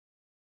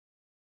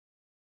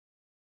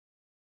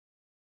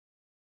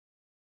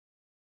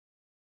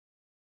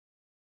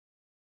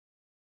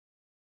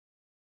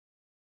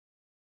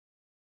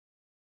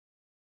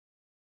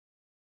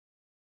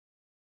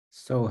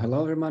So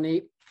hello,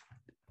 everybody.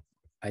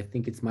 I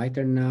think it's my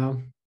turn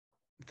now.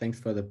 Thanks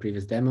for the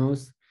previous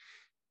demos.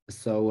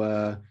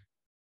 So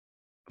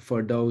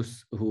for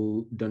those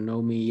who don't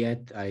know me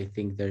yet, I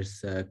think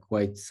there's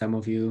quite some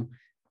of you.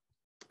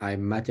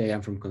 I'm Matej,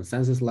 I'm from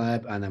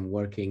ConsensusLab, and I'm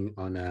working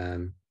on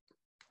a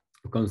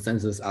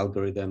consensus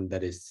algorithm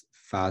that is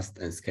fast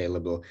and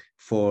scalable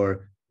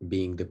for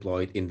being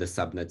deployed in the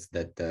subnets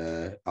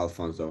that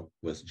Alfonso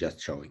was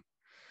just showing.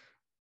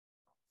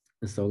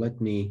 So let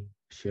me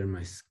share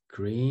my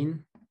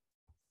screen.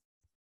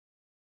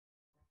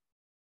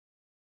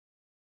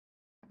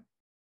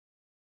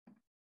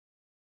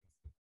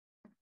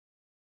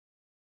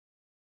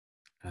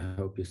 I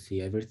hope you see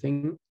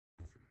everything.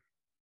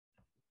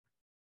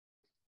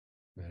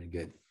 Very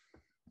good.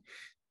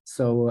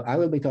 So I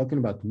will be talking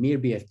about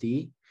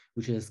MirBFT,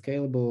 which is a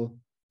scalable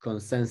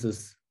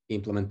consensus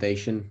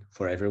implementation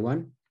for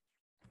everyone,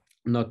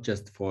 not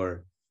just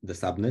for the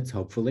subnets,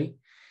 hopefully.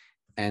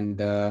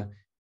 And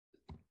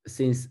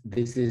since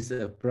this is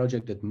a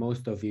project that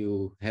most of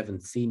you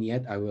haven't seen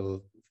yet, I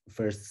will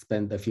first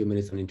spend a few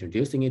minutes on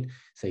introducing it,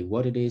 say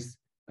what it is,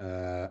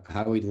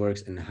 how it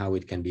works, and how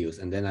it can be used.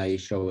 And then I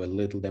show a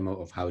little demo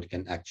of how it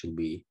can actually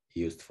be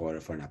used for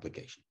an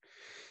application.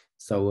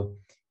 So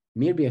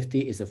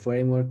MirBFT is a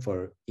framework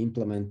for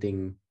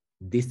implementing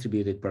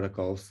distributed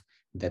protocols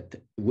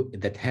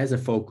that has a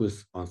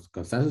focus on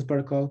consensus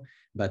protocol,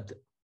 but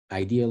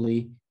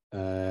ideally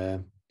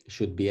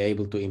should be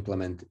able to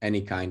implement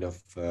any kind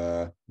of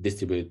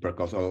distributed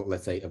protocols, or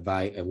let's say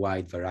a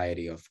wide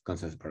variety of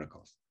consensus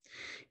protocols.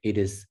 It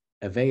is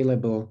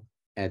available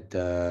at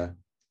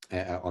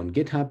on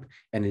GitHub,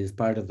 and it is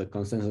part of the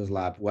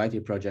ConsensusLab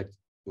YT project,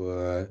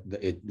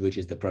 which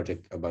is the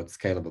project about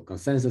scalable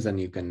consensus, and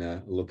you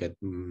can look at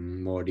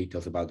more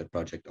details about the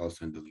project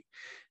also in the link.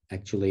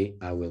 Actually,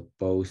 I will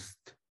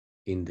post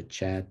in the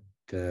chat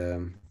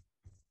when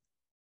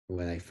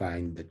I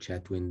find the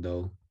chat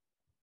window.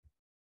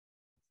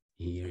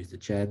 Here is the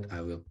chat.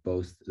 I will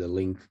post the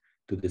link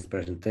to this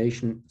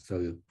presentation so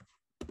you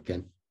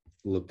can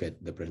look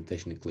at the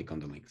presentation and click on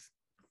the links.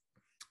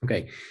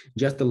 Okay,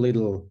 just a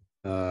little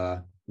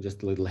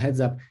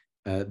heads up.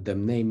 The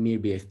name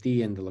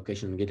MirBFT and the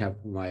location on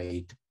GitHub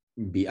might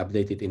be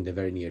updated in the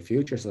very near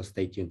future, so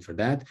stay tuned for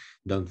that.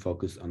 Don't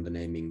focus on the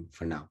naming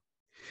for now.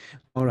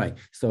 All right,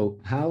 so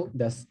how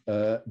does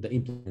the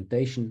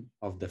implementation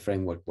of the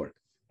framework work?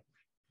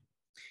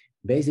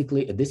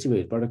 Basically, a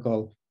distributed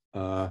protocol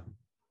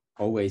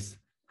always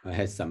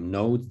has some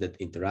nodes that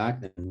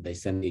interact, and they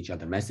send each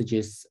other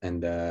messages,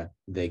 and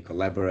they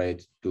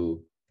collaborate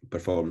to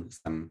perform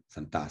some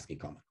task in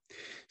common.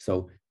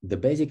 So the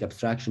basic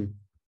abstraction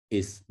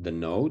is the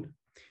node,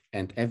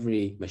 and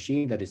every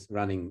machine that is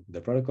running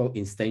the protocol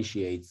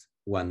instantiates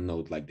one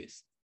node like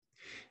this.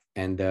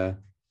 And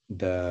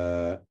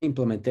the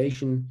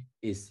implementation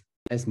is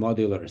as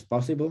modular as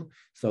possible.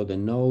 So the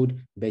node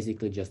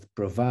basically just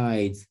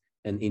provides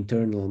an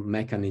internal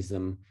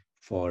mechanism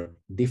for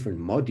different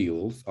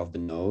modules of the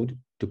node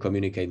to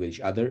communicate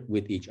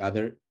with each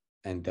other,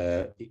 and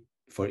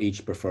for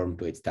each perform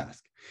to its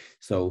task.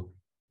 So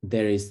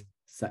there is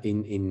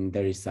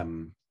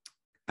some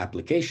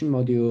application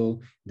module,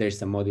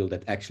 there's a module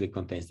that actually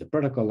contains the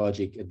protocol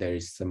logic, there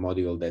is a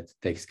module that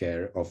takes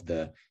care of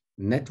the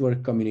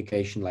network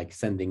communication, like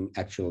sending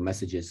actual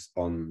messages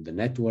on the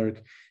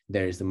network.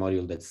 There is a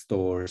module that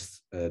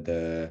stores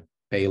the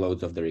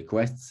payloads of the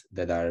requests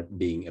that are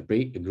being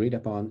agreed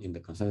upon in the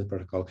consensus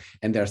protocol.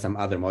 And there are some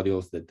other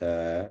modules that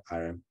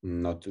are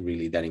not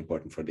really that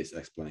important for these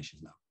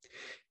explanations now.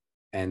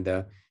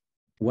 And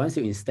once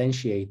you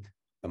instantiate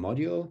a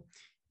module,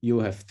 you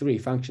have three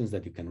functions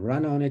that you can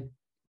run on it.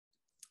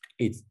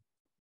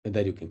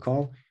 That you can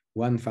call.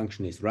 One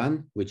function is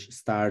run, which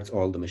starts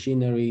all the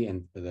machinery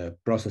and the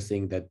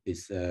processing that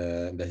is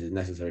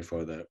necessary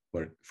for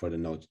the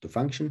node to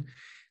function.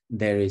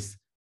 There is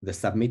the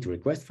submit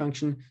request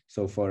function.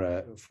 So for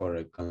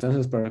a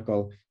consensus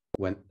protocol,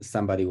 when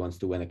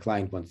a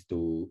client wants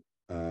to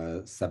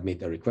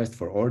submit a request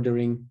for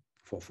ordering,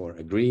 for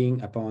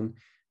agreeing upon,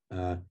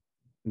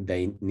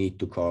 they need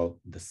to call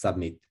the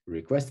submit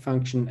request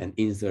function and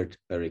insert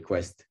a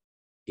request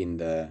in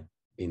the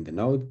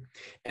node.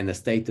 And the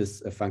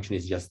status function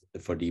is just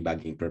for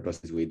debugging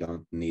purposes. We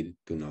don't need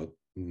to know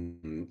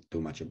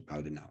too much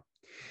about it now.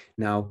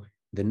 Now,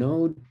 the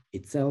node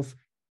itself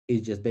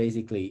is just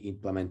basically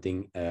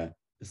implementing a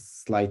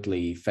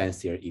slightly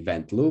fancier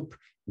event loop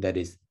that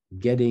is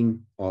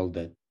getting all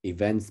the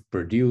events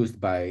produced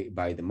by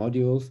the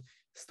modules,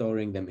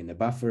 storing them in a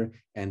buffer,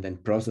 and then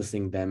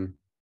processing them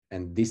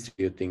and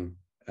distributing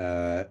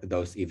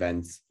those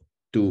events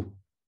to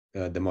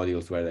the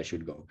modules where they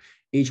should go.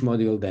 Each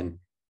module then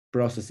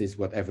processes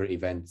whatever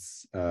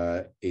events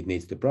it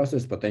needs to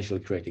process, potentially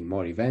creating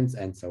more events,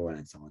 and so on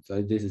and so on.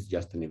 So this is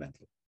just an event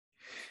loop.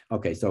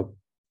 Okay, so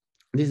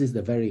this is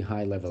the very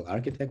high level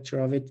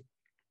architecture of it.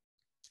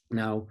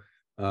 Now,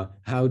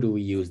 how do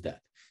we use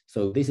that?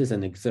 So this is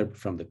an excerpt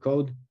from the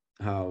code,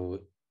 how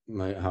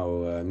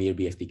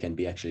MirBFT can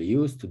be actually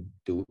used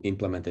to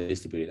implement a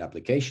distributed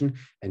application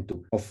and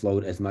to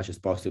offload as much as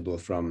possible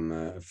from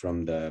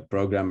the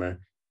programmer,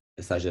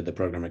 such that the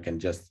programmer can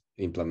just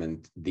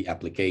implement the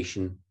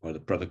application or the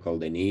protocol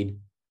they need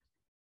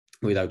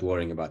without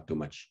worrying about too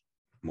much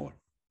more.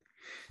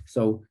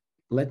 So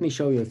let me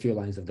show you a few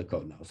lines of the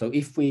code now. So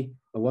if we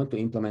want to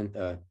implement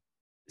a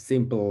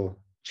simple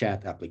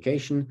chat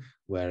application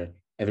where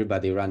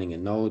everybody running a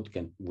node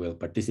will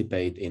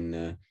participate in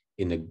a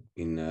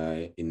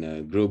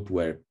group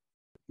where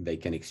they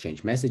can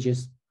exchange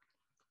messages,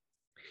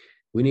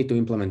 we need to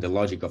implement the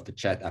logic of the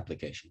chat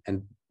application.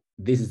 And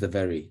this is a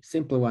very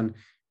simple one.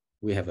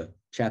 We have a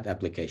chat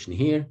application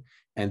here,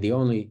 and the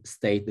only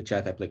state the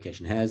chat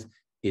application has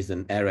is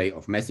an array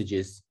of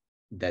messages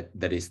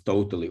that is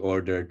totally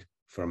ordered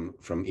from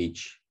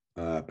each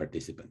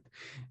participant.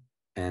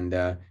 And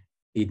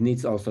it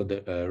needs also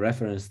the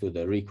reference to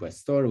the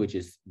request store, which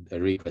is a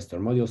request store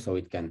module, so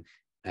it can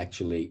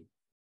actually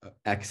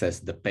access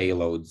the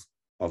payloads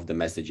of the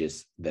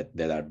messages that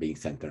are being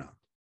sent around.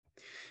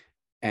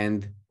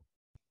 And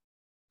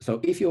so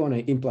if you want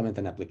to implement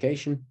an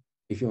application,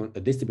 if you want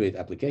a distributed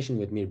application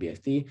with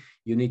MirBFT,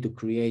 you need to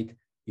create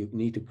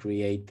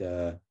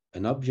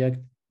an object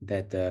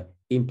that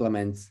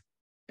implements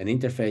an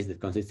interface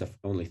that consists of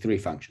only 3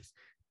 functions.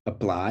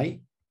 Apply,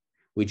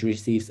 which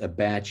receives a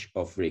batch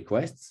of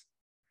requests,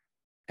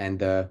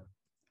 and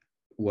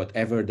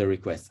whatever the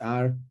requests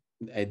are,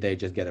 they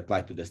just get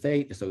applied to the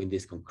state. So in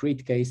this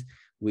concrete case,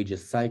 we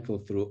just cycle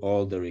through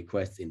all the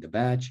requests in the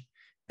batch,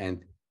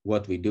 and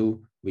what we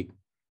do,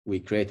 we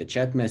create a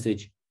chat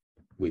message,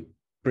 we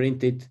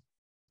print it,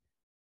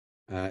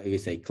 we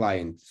say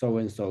client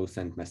so-and-so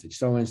sent message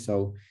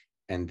so-and-so,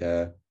 and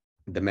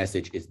the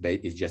message is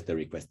just the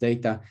request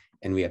data,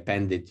 and we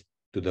append it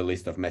to the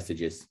list of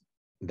messages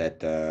that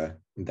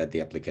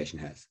the application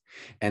has.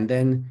 And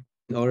then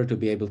in order to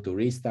be able to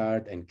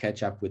restart and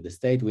catch up with the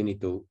state,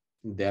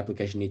 the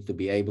application needs to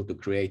be able to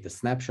create a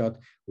snapshot,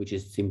 which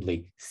is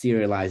simply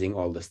serializing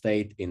all the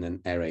state in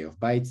an array of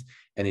bytes,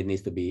 and it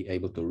needs to be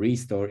able to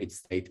restore its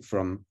state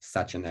from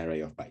such an array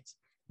of bytes,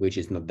 which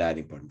is not that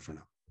important for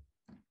now.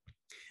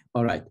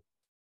 All right,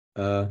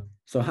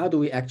 so how do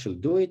we actually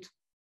do it?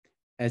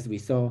 As we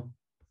saw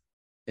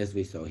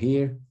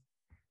here,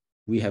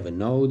 we have a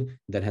node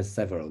that has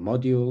several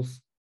modules,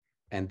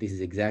 and this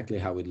is exactly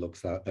how it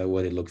looks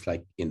what it looks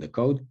like in the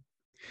code.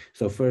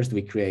 So first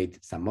we create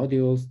some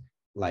modules,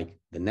 like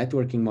the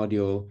networking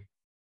module,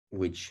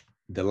 which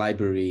the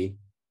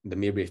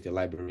MirBFT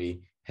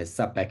library has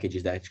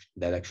sub-packages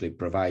that actually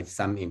provide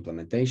some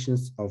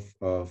implementations of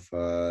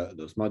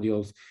those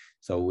modules.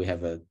 So we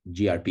have a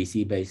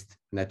gRPC-based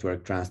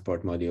network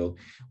transport module.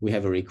 We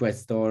have a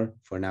request store.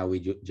 For now, we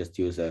just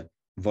use a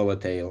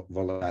volatile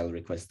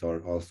request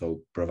store,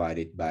 also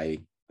provided by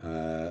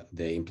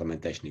the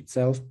implementation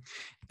itself.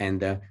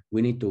 And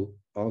we need to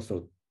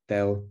also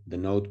tell the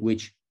node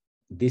which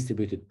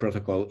distributed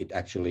protocol it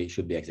actually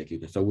should be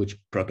executed. So which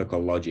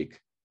protocol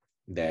logic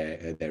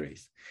there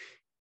is.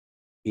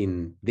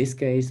 In this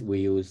case, we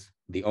use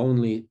the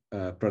only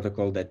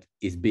protocol that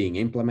is being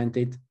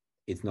implemented.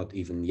 It's not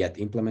even yet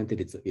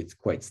implemented. It's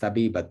quite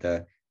stubby, but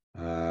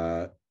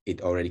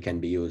it already can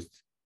be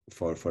used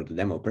for the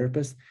demo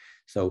purpose.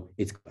 So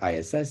it's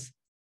ISS.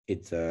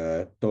 It's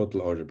a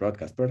total order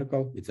broadcast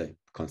protocol. It's a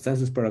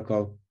consensus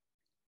protocol.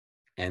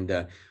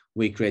 And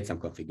we create some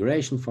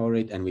configuration for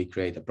it, and we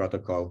create a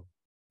protocol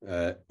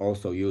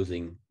also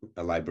using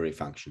a library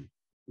function,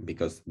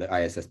 because the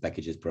ISS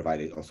package is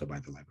provided also by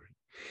the library.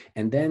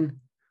 And then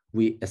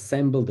we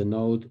assemble the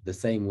node the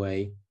same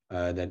way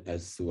that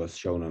as was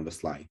shown on the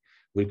slide.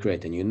 We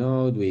create a new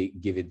node, we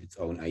give it its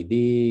own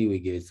ID, we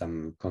give it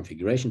some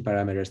configuration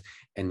parameters,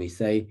 and we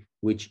say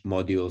which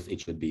modules it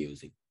should be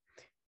using.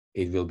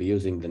 It will be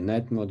using the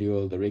net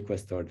module, the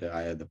request, or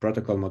the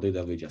protocol module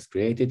that we just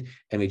created,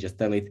 and we just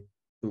tell it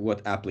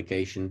what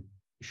application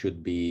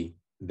should be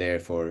there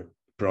for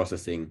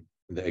processing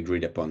the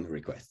agreed upon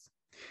requests.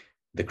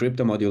 The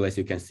crypto module, as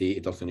you can see,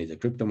 it also needs a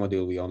crypto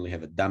module. We only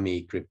have a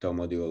dummy crypto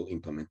module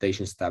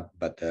implementation stub,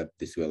 but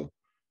this will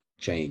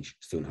change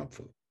soon,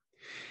 hopefully.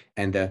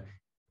 And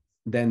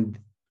then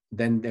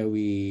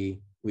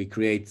we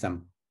create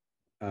some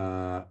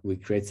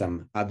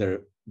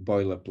other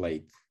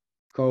boilerplate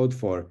code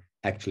for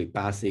actually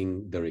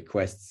passing the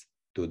requests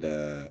to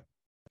the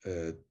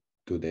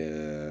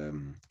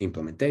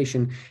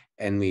implementation,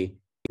 and we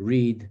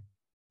read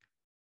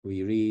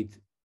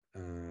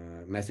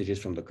messages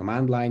from the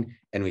command line,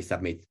 and we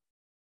submit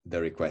the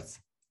requests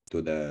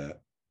to the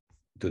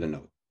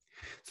node.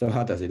 So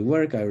how does it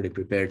work? I already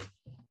prepared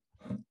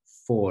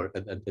for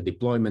a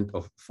deployment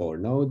of 4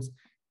 nodes,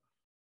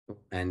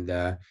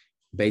 and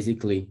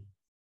basically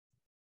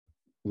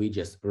we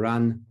just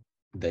run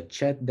the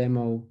chat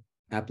demo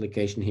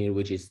application here,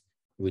 which is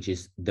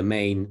the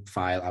main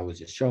file I was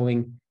just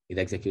showing. It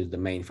executes the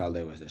main file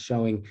that I was just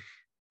showing.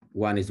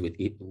 One is with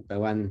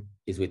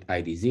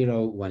ID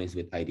 0, one is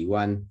with ID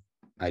 1,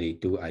 ID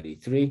 2, ID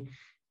 3.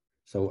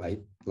 So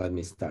let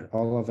me start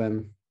all of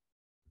them.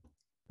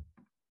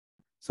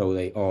 So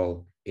they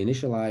all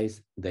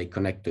initialize, they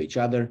connect to each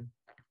other.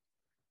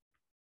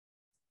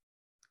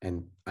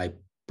 And I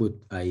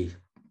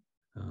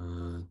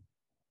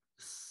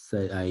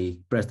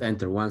pressed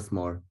enter once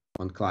more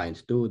on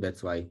client 2.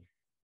 That's why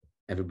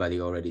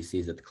everybody already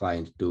sees that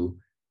client 2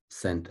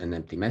 sent an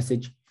empty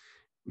message.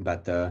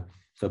 But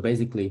so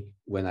basically,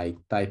 when I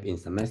type in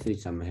some message,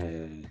 some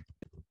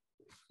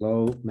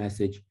flow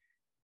message,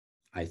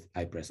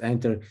 I press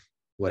enter.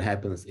 What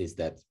happens is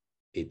that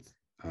it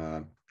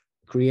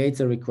creates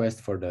a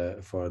request for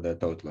the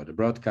total or the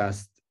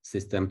broadcast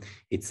system.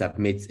 It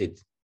submits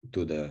it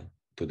to the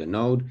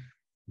node.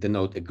 The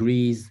node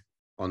agrees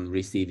on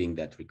receiving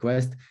that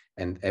request,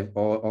 and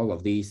all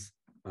of these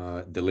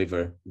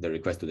deliver the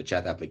request to the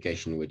chat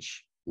application,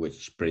 which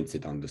prints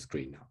it on the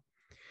screen now.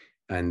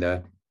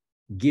 And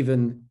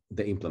given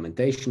the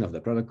implementation of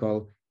the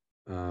protocol,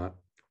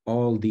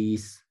 all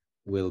these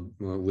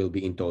will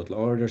be in total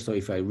order. So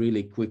if I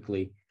really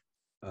quickly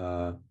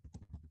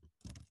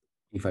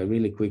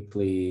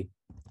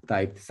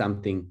typed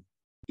something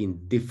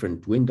in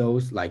different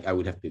windows, like I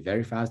would have to be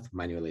very fast,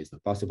 manually is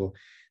not possible,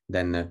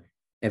 then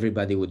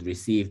everybody would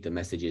receive the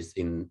messages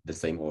in the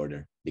same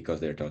order because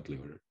they're totally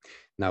ordered.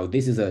 Now,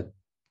 this is a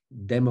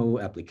demo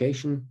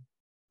application,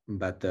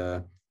 but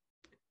the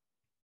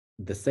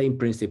same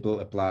principle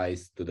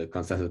applies to the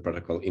consensus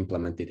protocol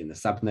implemented in the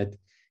subnet,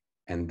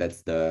 and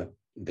that's the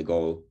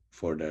goal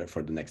for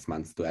the next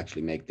months, to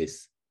actually make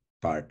this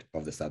part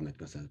of the subnet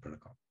consensus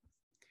protocol.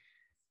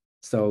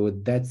 So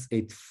that's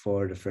it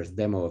for the first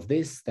demo of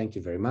this. Thank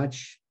you very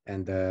much,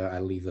 and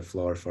I'll leave the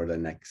floor for the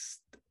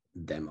next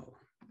demo.